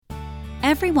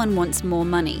Everyone wants more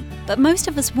money, but most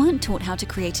of us weren't taught how to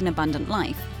create an abundant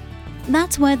life.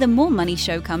 That's where the More Money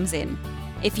Show comes in.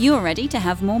 If you're ready to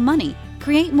have more money,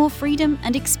 create more freedom,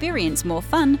 and experience more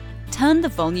fun, turn the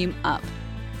volume up.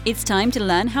 It's time to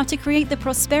learn how to create the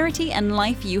prosperity and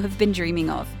life you have been dreaming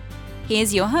of.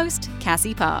 Here's your host,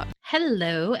 Cassie Park.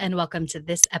 Hello, and welcome to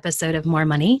this episode of More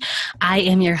Money. I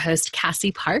am your host,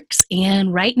 Cassie Parks,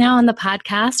 and right now on the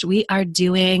podcast, we are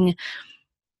doing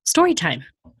story time,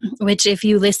 which if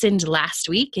you listened last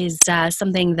week is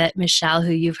something that Michelle,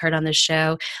 who you've heard on the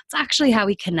show, it's actually how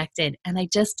we connected, and I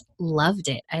just loved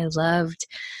it. I loved,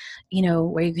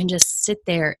 where you can just sit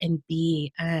there and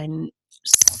be and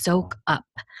soak up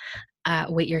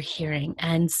what you're hearing.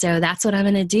 And so that's what I'm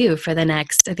going to do for the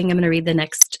next, I think I'm going to read the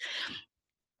next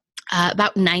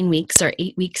about 9 weeks or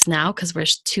 8 weeks now, because we're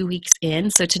 2 weeks in.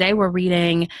 So today we're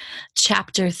reading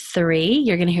chapter 3.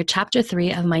 You're going to hear chapter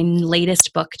 3 of my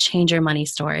latest book, Change Your Money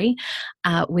Story,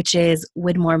 which is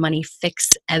Would More Money Fix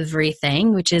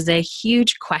Everything? Which is a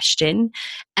huge question.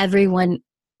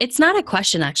 It's not a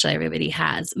question actually everybody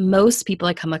has. Most people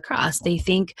I come across, they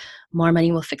think more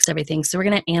money will fix everything. So we're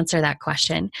going to answer that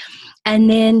question. And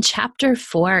then chapter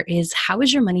 4 is how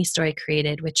is your money story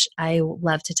created, which I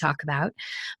love to talk about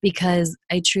because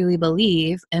I truly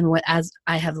believe, and as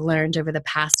I have learned over the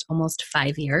past almost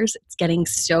 5 years, it's getting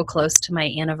so close to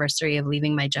my anniversary of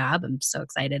leaving my job. I'm so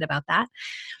excited about that.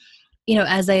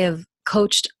 As I have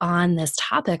coached on this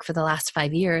topic for the last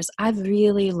 5 years, I've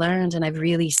really learned and I've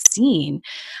really seen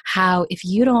how if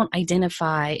you don't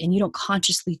identify and you don't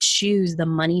consciously choose the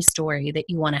money story that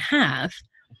you want to have,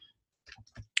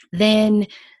 then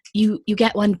you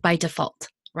get one by default,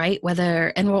 right?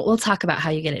 And we'll talk about how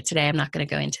you get it today. I'm not going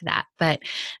to go into that. But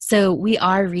so we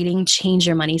are reading Change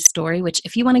Your Money Story, which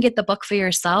if you want to get the book for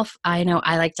yourself, I know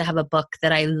I like to have a book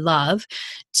that I love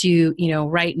to,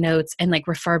 write notes and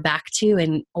refer back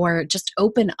to or just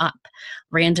open up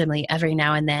randomly every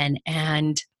now and then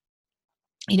and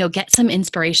get some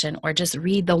inspiration or just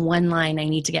read the one line I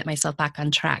need to get myself back on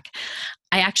track.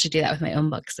 I actually do that with my own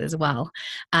books as well,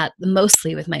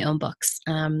 mostly with my own books.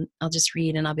 I'll just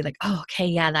read and I'll be like, oh, okay,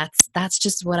 yeah, that's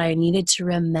just what I needed to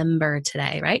remember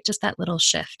today, right? Just that little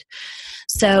shift.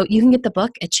 So you can get the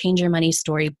book at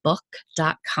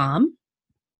changeyourmoneystorybook.com.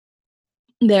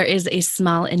 There is a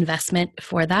small investment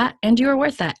for that, and you are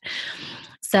worth that.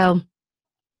 So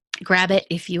grab it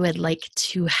if you would like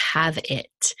to have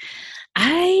it.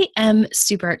 I am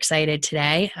super excited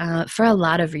today for a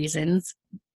lot of reasons.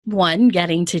 One,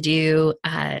 getting to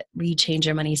read Change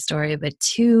Your Money Story, but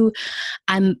two,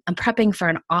 I'm prepping for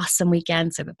an awesome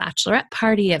weekend. So I have a bachelorette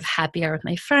party of happy hour with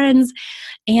my friends,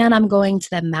 and I'm going to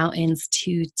the mountains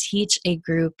to teach a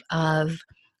group of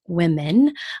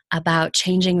women about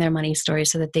changing their money story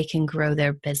so that they can grow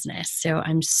their business. So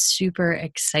I'm super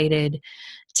excited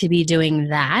to be doing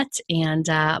that, and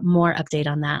more update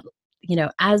on that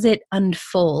as it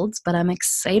unfolds, but I'm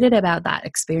excited about that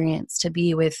experience to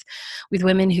be with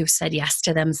women who've said yes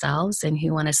to themselves and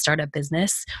who want to start a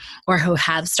business or who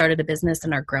have started a business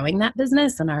and are growing that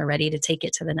business and are ready to take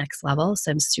it to the next level.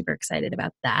 So I'm super excited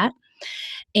about that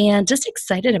and just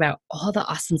excited about all the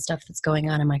awesome stuff that's going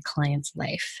on in my client's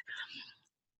life.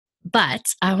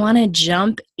 But I want to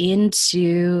jump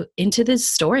into this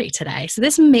story today. So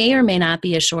this may or may not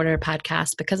be a shorter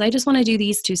podcast because I just want to do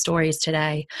these 2 stories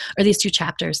today, or these 2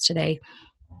 chapters today.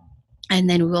 And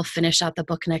then we will finish out the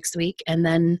book next week. And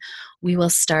then we will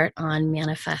start on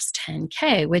Manifest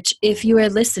 10K, which if you are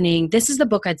listening, this is the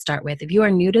book I'd start with. If you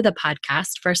are new to the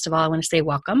podcast, first of all, I want to say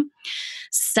welcome.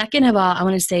 Second of all, I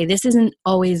want to say this isn't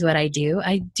always what I do.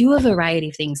 I do a variety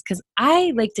of things because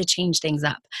I like to change things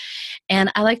up.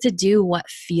 And I like to do what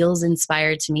feels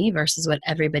inspired to me versus what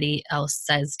everybody else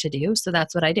says to do. So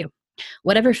that's what I do.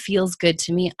 Whatever feels good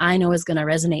to me, I know is going to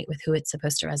resonate with who it's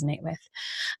supposed to resonate with.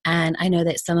 And I know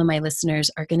that some of my listeners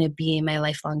are going to be my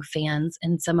lifelong fans,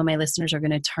 and some of my listeners are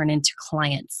going to turn into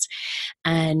clients.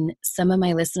 And some of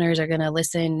my listeners are going to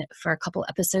listen for a couple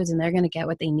episodes and they're going to get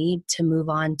what they need to move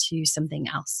on to something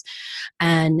else.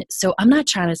 And so I'm not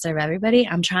trying to serve everybody.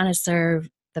 I'm trying to serve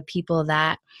the people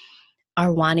that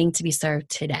are wanting to be served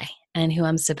today and who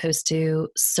I'm supposed to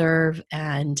serve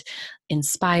and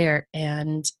inspire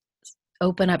and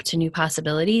open up to new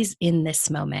possibilities in this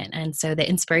moment. And so the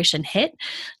inspiration hit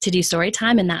to do story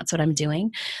time, and that's what I'm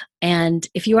doing. And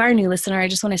if you are a new listener, I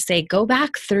just want to say, go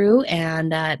back through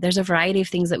and there's a variety of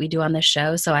things that we do on this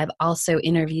show. So I've also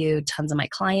interviewed tons of my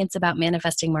clients about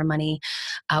manifesting more money.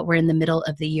 We're in the middle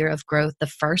of the Year of Growth, the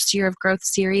first Year of Growth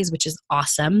series, which is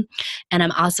awesome. And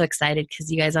I'm also excited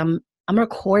because you guys, I'm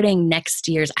recording next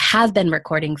year's, I have been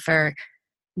recording for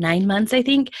 9 months, I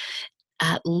think.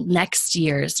 next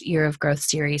year's Year of Growth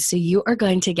series. So you are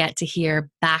going to get to hear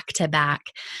back to back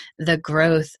the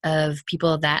growth of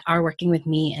people that are working with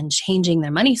me and changing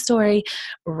their money story,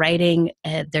 writing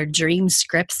their dream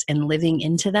scripts and living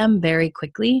into them very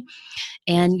quickly.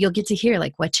 And you'll get to hear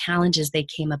like what challenges they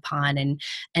came upon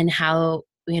and how,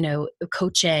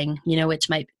 coaching, which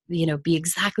might, be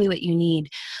exactly what you need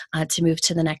to move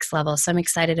to the next level. So I'm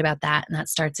excited about that. And that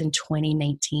starts in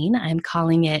 2019. I'm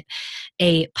calling it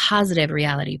a positive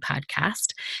reality podcast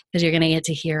because you're going to get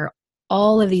to hear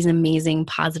all of these amazing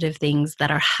positive things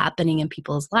that are happening in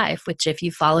people's life, which if you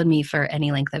followed me for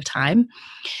any length of time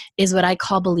is what I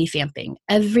call belief amping.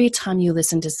 Every time you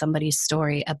listen to somebody's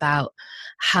story about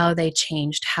how they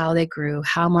changed, how they grew,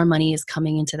 how more money is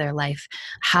coming into their life,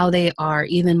 how they are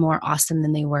even more awesome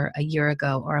than they were a year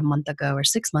ago or a month ago or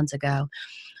 6 months ago,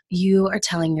 you are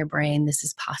telling your brain this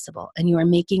is possible and you are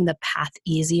making the path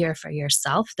easier for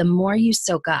yourself. The more you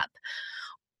soak up,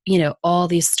 all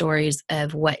these stories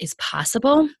of what is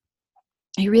possible,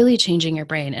 you're really changing your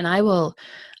brain. And I'll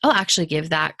actually give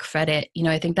that credit.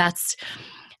 I think that's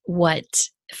what,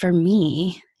 for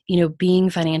me, being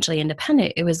financially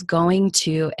independent, it was going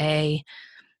to it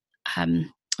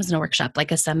was a workshop,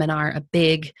 like a seminar, a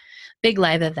big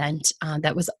live event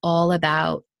that was all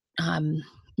about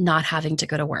not having to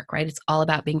go to work, right? It's all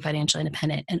about being financially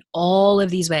independent. And all of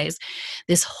these ways,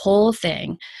 this whole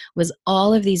thing was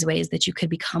all of these ways that you could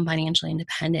become financially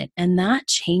independent. And that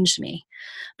changed me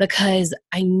because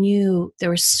I knew there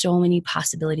were so many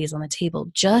possibilities on the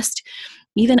table. I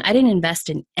didn't invest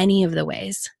in any of the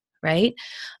ways, right?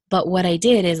 But what I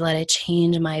did is let it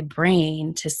change my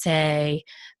brain to say,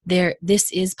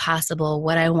 this is possible.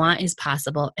 What I want is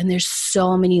possible. And there's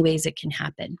so many ways it can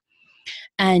happen.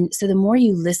 And so the more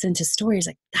you listen to stories,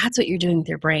 like that's what you're doing with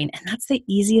your brain. And that's the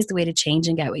easiest way to change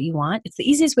and get what you want. It's the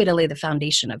easiest way to lay the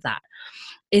foundation of that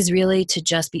is really to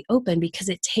just be open because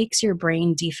it takes your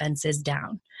brain defenses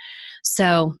down.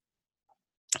 So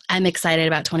I'm excited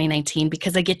about 2019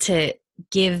 because I get to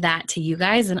give that to you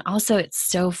guys. And also it's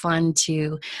so fun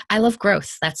I love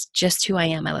growth. That's just who I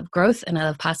am. I love growth and I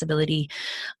love possibility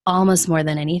almost more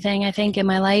than anything, I think, in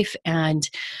my life. And,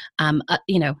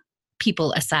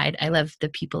 people aside, I love the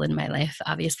people in my life,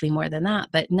 obviously more than that.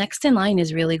 But next in line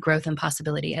is really growth and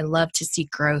possibility. I love to see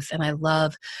growth and I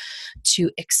love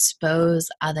to expose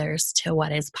others to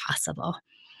what is possible.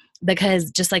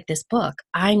 Because just like this book,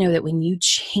 I know that when you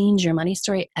change your money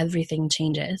story, everything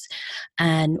changes.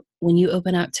 And when you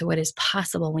open up to what is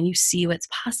possible, when you see what's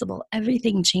possible,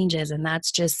 everything changes. And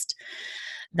that's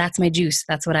my juice.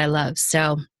 That's what I love.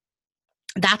 So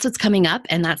that's what's coming up.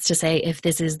 And that's to say, if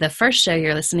this is the first show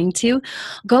you're listening to,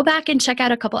 go back and check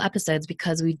out a couple episodes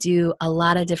because we do a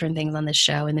lot of different things on this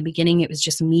show. In the beginning, it was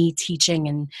just me teaching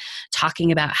and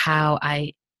talking about how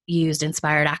I used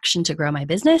inspired action to grow my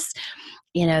business.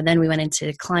 Then we went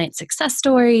into client success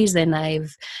stories and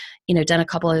I've, done a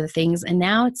couple other things and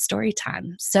now it's story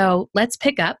time. So let's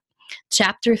pick up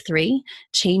Chapter 3,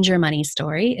 Change Your Money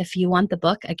Story. If you want the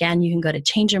book, again, you can go to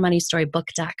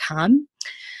changeyourmoneystorybook.com.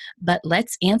 But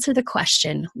let's answer the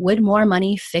question, would more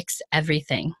money fix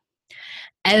everything?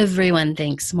 Everyone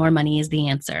thinks more money is the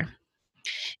answer.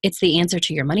 It's the answer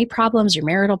to your money problems, your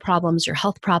marital problems, your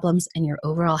health problems, and your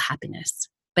overall happiness.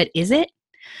 But is it?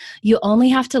 You only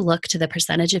have to look to the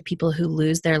percentage of people who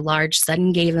lose their large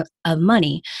sudden gain of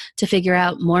money to figure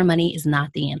out more money is not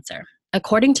the answer.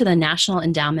 According to the National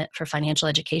Endowment for Financial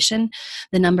Education,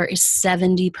 the number is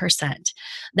 70%.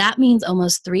 That means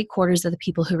almost 3/4 of the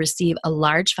people who receive a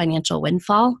large financial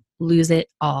windfall lose it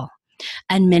all.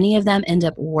 And many of them end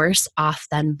up worse off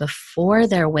than before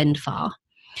their windfall.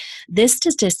 This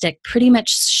statistic pretty much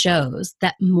shows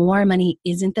that more money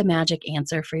isn't the magic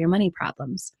answer for your money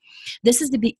problems. This is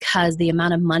because the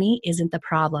amount of money isn't the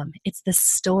problem. It's the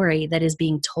story that is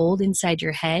being told inside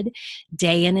your head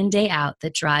day in and day out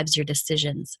that drives your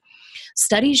decisions.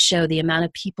 Studies show the amount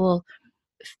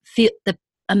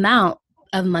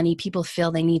of money people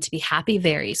feel they need to be happy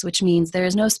varies, which means there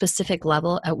is no specific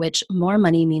level at which more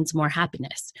money means more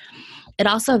happiness. It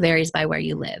also varies by where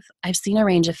you live. I've seen a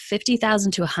range of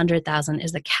 $50,000 to $100,000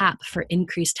 is the cap for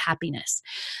increased happiness.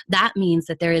 That means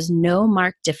that there is no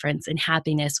marked difference in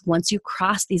happiness once you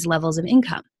cross these levels of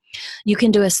income. You can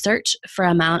do a search for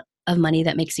amount of money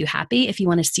that makes you happy if you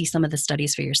want to see some of the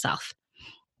studies for yourself.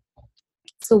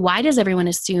 So why does everyone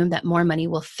assume that more money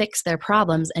will fix their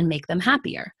problems and make them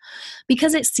happier?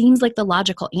 Because it seems like the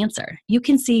logical answer. You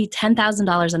can see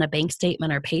 $10,000 on a bank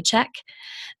statement or paycheck.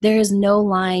 There is no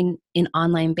line in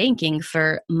online banking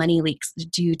for money leaks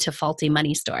due to faulty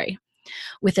money story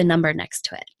with a number next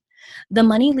to it. The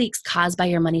money leaks caused by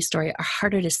your money story are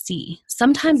harder to see.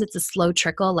 Sometimes it's a slow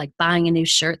trickle, like buying a new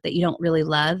shirt that you don't really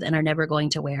love and are never going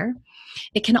to wear.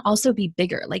 It can also be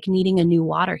bigger, like needing a new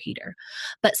water heater.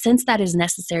 But since that is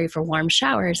necessary for warm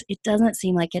showers, it doesn't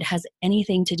seem like it has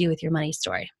anything to do with your money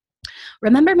story.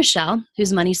 Remember Michelle,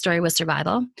 whose money story was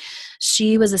survival?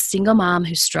 She was a single mom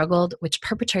who struggled, which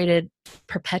perpetuated,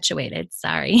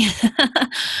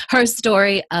 her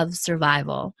story of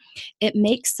survival. It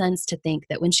makes sense to think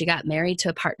that when she got married to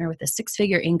a partner with a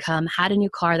six-figure income, had a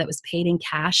new car that was paid in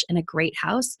cash and a great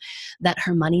house, that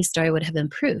her money story would have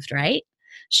improved, right?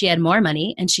 She had more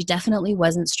money, and she definitely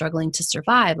wasn't struggling to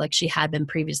survive like she had been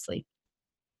previously.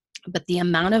 But the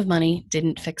amount of money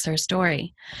didn't fix her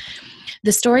story.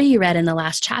 The story you read in the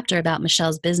last chapter about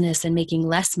Michelle's business and making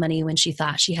less money when she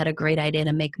thought she had a great idea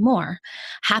to make more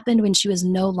happened when she was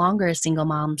no longer a single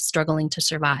mom struggling to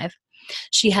survive.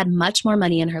 She had much more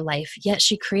money in her life, yet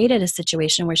she created a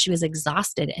situation where she was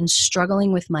exhausted and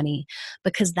struggling with money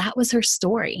because that was her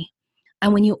story.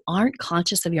 And when you aren't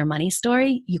conscious of your money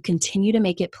story, you continue to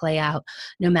make it play out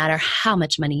no matter how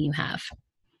much money you have.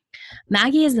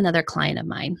 Maggie is another client of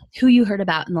mine who you heard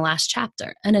about in the last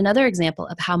chapter, and another example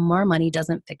of how more money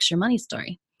doesn't fix your money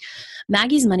story.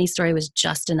 Maggie's money story was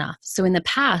just enough. So in the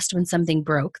past, when something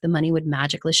broke, the money would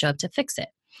magically show up to fix it.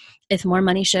 If more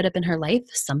money showed up in her life,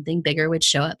 something bigger would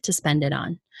show up to spend it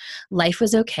on. Life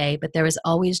was okay, but there was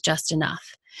always just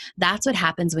enough. That's what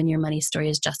happens when your money story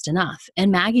is just enough.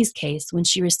 In Maggie's case, when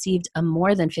she received a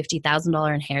more than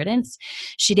 $50,000 inheritance,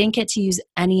 she didn't get to use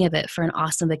any of it for an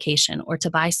awesome vacation or to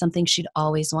buy something she'd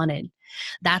always wanted.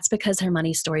 That's because her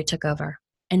money story took over,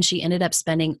 and she ended up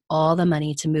spending all the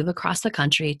money to move across the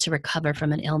country to recover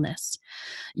from an illness.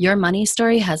 Your money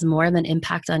story has more of an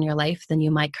impact on your life than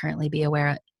you might currently be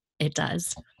aware it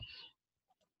does.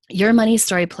 Your money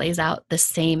story plays out the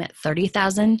same at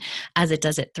 30,000 as it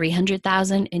does at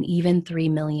 300,000 and even 3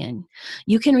 million.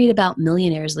 You can read about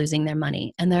millionaires losing their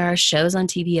money, and there are shows on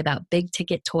TV about big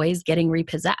ticket toys getting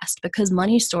repossessed because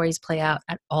money stories play out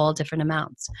at all different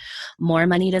amounts. More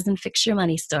money doesn't fix your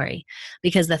money story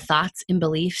because the thoughts and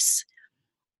beliefs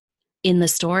in the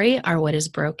story are what is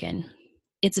broken.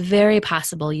 It's very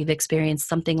possible you've experienced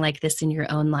something like this in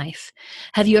your own life.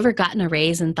 Have you ever gotten a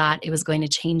raise and thought it was going to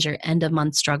change your end of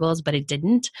month struggles, but it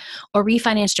didn't? Or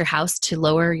refinanced your house to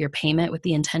lower your payment with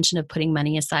the intention of putting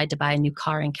money aside to buy a new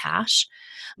car in cash?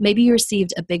 Maybe you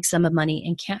received a big sum of money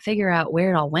and can't figure out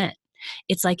where it all went.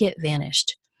 It's like it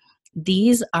vanished.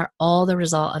 These are all the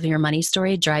result of your money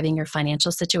story driving your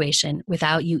financial situation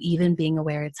without you even being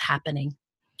aware it's happening.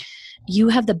 You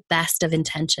have the best of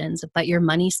intentions, but your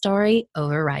money story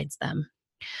overrides them.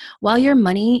 While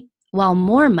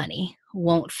more money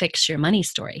won't fix your money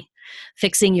story,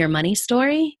 fixing your money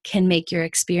story can make your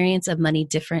experience of money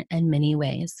different in many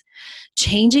ways.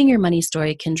 Changing your money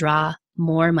story can draw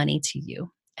more money to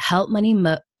you, help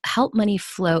money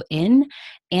flow in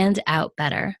and out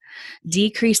better,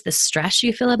 decrease the stress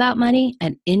you feel about money,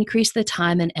 and increase the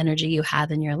time and energy you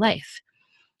have in your life.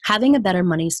 Having a better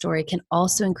money story can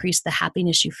also increase the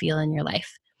happiness you feel in your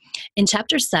life. In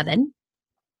chapter 7,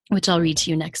 which I'll read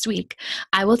to you next week,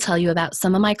 I will tell you about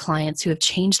some of my clients who have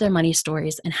changed their money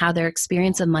stories and how their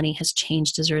experience of money has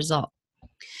changed as a result.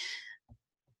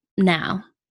 Now,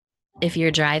 if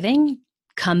you're driving,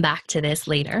 come back to this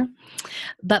later.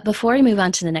 But before we move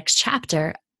on to the next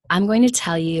chapter, I'm going to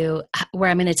tell you how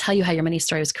your money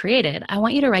story was created. I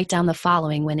want you to write down the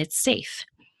following when it's safe.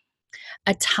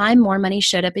 A time more money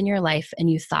showed up in your life and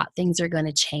you thought things are going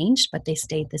to change, but they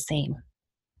stayed the same.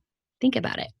 Think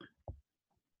about it.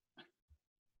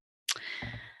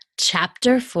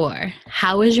 Chapter 4,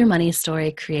 how was your money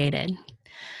story created?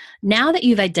 Now that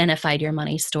you've identified your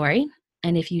money story,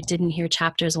 and if you didn't hear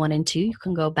chapters 1 and 2, you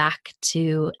can go back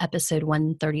to episode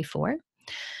 134.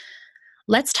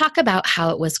 Let's talk about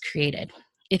how it was created.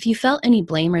 If you felt any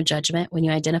blame or judgment when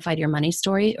you identified your money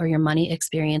story or your money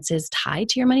experiences tied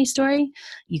to your money story,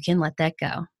 you can let that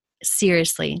go.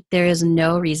 Seriously, there is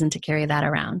no reason to carry that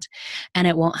around, and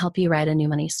it won't help you write a new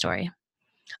money story.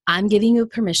 I'm giving you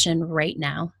permission right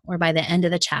now, or by the end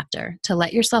of the chapter, to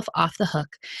let yourself off the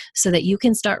hook so that you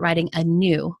can start writing a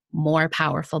new, more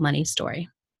powerful money story.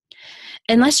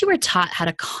 Unless you were taught how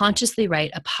to consciously write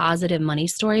a positive money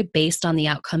story based on the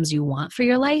outcomes you want for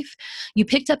your life, you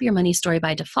picked up your money story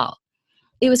by default.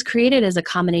 It was created as a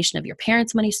combination of your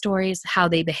parents' money stories, how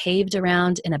they behaved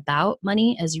around and about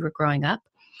money as you were growing up,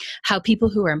 how people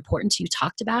who were important to you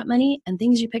talked about money, and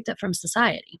things you picked up from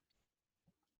society.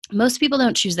 Most people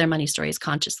don't choose their money stories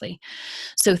consciously.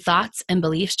 So thoughts and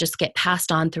beliefs just get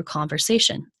passed on through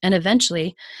conversation, and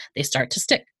eventually they start to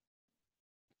stick.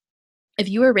 If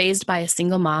you were raised by a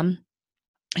single mom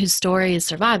whose story is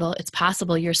survival, it's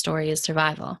possible your story is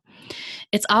survival.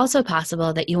 It's also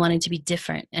possible that you wanted to be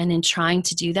different, and in trying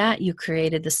to do that, you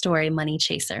created the story Money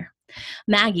Chaser.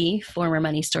 Maggie, former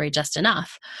Money Story Just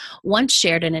Enough, once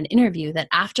shared in an interview that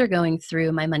after going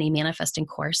through my money manifesting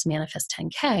course, Manifest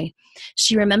 10K,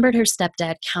 she remembered her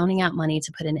stepdad counting out money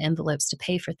to put in envelopes to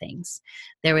pay for things.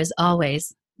 There was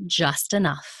always just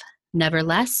enough, never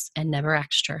less and never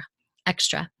extra.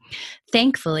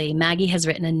 Thankfully, Maggie has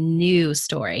written a new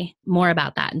story, more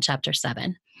about that in chapter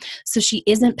 7. So she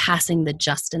isn't passing the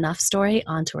just enough story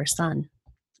on to her son.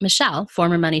 Michelle,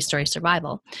 former Money Story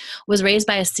Survival, was raised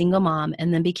by a single mom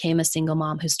and then became a single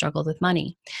mom who struggled with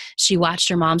money. She watched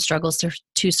her mom struggle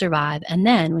to survive, and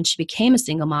then when she became a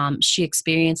single mom, she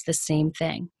experienced the same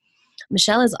thing.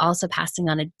 Michelle is also passing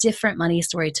on a different money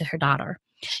story to her daughter.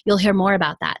 You'll hear more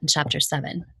about that in chapter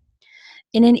 7.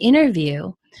 In an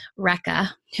interview,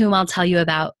 Rekha, whom I'll tell you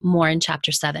about more in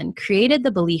chapter 7, created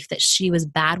the belief that she was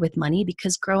bad with money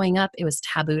because growing up it was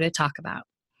taboo to talk about.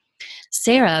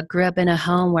 Sarah grew up in a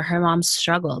home where her mom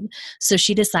struggled, so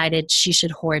she decided she should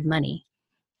hoard money.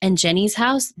 In Jenny's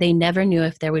house, they never knew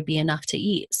if there would be enough to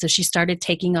eat, so she started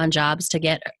taking on jobs to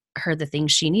get her the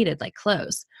things she needed, like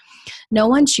clothes. No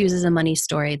one chooses a money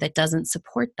story that doesn't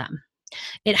support them.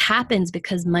 It happens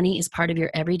because money is part of your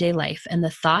everyday life, and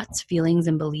the thoughts, feelings,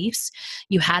 and beliefs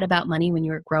you had about money when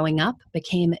you were growing up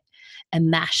became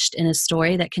enmeshed in a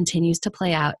story that continues to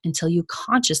play out until you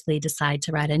consciously decide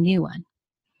to write a new one.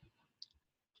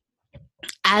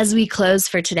 As we close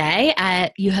for today,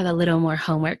 you have a little more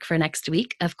homework for next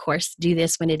week. Of course, do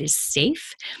this when it is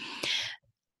safe.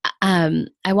 I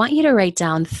want you to write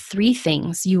down 3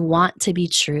 things you want to be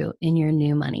true in your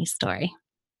new money story.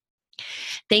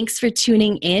 Thanks for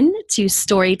tuning in to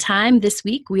Storytime. This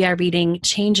week we are reading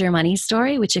Change Your Money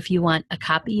Story, which if you want a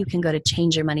copy, you can go to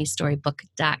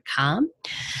changeyourmoneystorybook.com.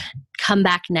 Come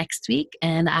back next week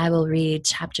and I will read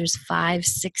chapters 5,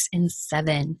 6, and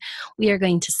 7. We are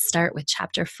going to start with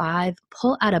chapter 5,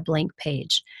 Pull Out a Blank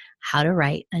Page, How to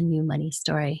Write a New Money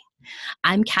Story.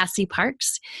 I'm Cassie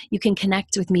Parks. You can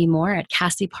connect with me more at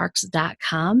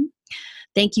cassieparks.com.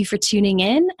 Thank you for tuning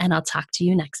in, and I'll talk to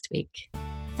you next week.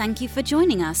 Thank you for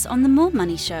joining us on The More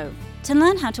Money Show. To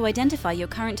learn how to identify your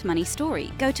current money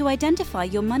story, go to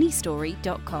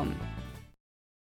identifyyourmoneystory.com.